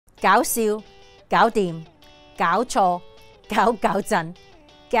搞笑, 搞掂, 搞錯, 搞震.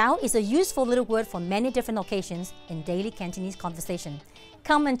 Gao is a useful little word for many different occasions in daily Cantonese conversation.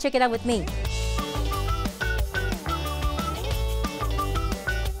 Come and check it out with me.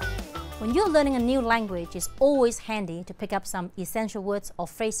 When you're learning a new language, it's always handy to pick up some essential words or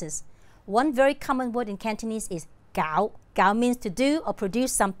phrases. One very common word in Cantonese is Gaau. Gaau means to do or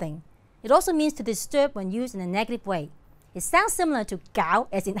produce something. It also means to disturb when used in a negative way. It sounds similar to Gaau,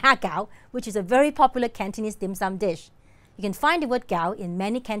 as in Ha Gao, which is a very popular Cantonese dim sum dish. You can find the word Gaau in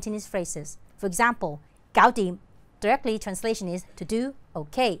many Cantonese phrases. For example, Gao dim, directly translation is to do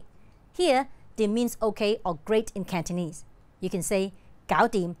okay. Here, dim means okay or great in Cantonese. You can say Gao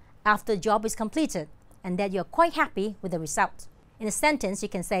dim after the job is completed and that you're quite happy with the result. In a sentence, you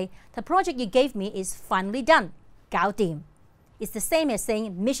can say, the project you gave me is finally done. Gao dim. It's the same as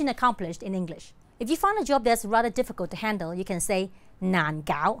saying mission accomplished in English. If you find a job that's rather difficult to handle, you can say nan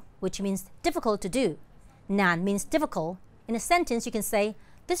gao, which means difficult to do. Nan means difficult. In a sentence, you can say,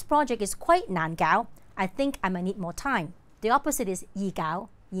 this project is quite nan gao. I think I might need more time. The opposite is yi gao.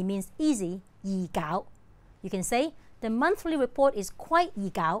 Yi means easy, yi gao. You can say, the monthly report is quite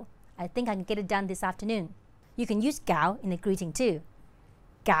yi gao. I think I can get it done this afternoon. You can use gao in a greeting too.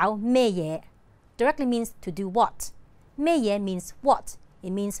 Gao mei ye directly means to do what. Mei ye means what.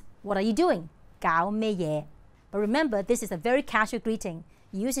 It means, what are you doing? Gao mei ye. But remember, this is a very casual greeting.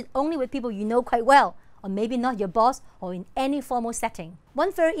 You use it only with people you know quite well, or maybe not your boss, or in any formal setting.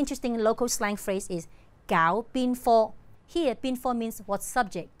 One very interesting local slang phrase is Gao bin fo. Here, bin fo means what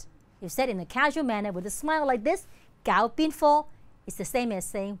subject. If said in a casual manner with a smile like this, Gao bin fo, it's the same as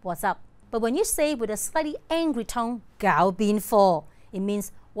saying what's up. But when you say with a slightly angry tone, Gao bin fo, it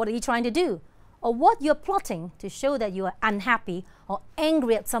means what are you trying to do? Or what you're plotting to show that you are unhappy or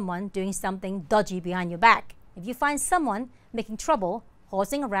angry at someone doing something dodgy behind your back. If you find someone making trouble,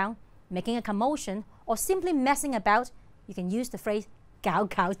 horsing around, making a commotion, or simply messing about, you can use the phrase Gao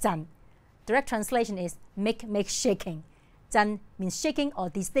zan. Direct translation is make shaking. Zan means shaking or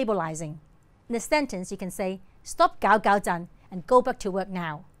destabilizing. In the sentence, you can say, stop Gao zan and go back to work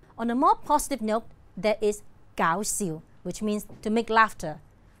now. On a more positive note, there is Gao xiu, which means to make laughter.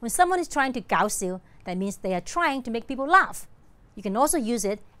 When someone is trying to gao xiu, that means they are trying to make people laugh. You can also use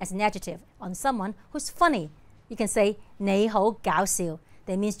it as an adjective on someone who's funny. You can say, nei hou gao xiu.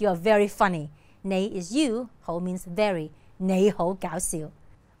 That means you are very funny. Nei is you, hou means very. Nei hou gao xiu.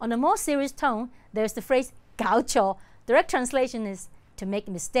 On a more serious tone, there's the phrase gao cho. Direct translation is to make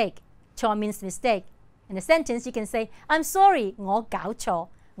a mistake. Cho means mistake. In a sentence, you can say, I'm sorry, 我搞錯.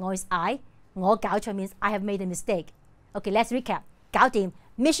 我 is I. 我搞錯 means I have made a mistake. Okay, let's recap. 搞掂,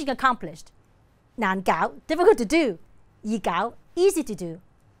 mission accomplished. 難搞, difficult to do. 易搞, easy to do.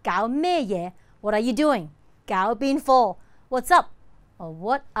 搞咩嘢, what are you doing? 搞邊科, what's up? Or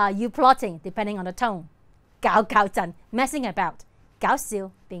what are you plotting, depending on the tone. 搞震, messing about. 搞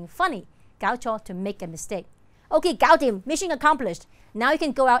笑, being funny. 搞錯, to make a mistake. Okay, 搞掂, mission accomplished. Now you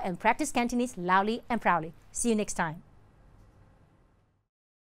can go out and practice Cantonese loudly and proudly. See you next time.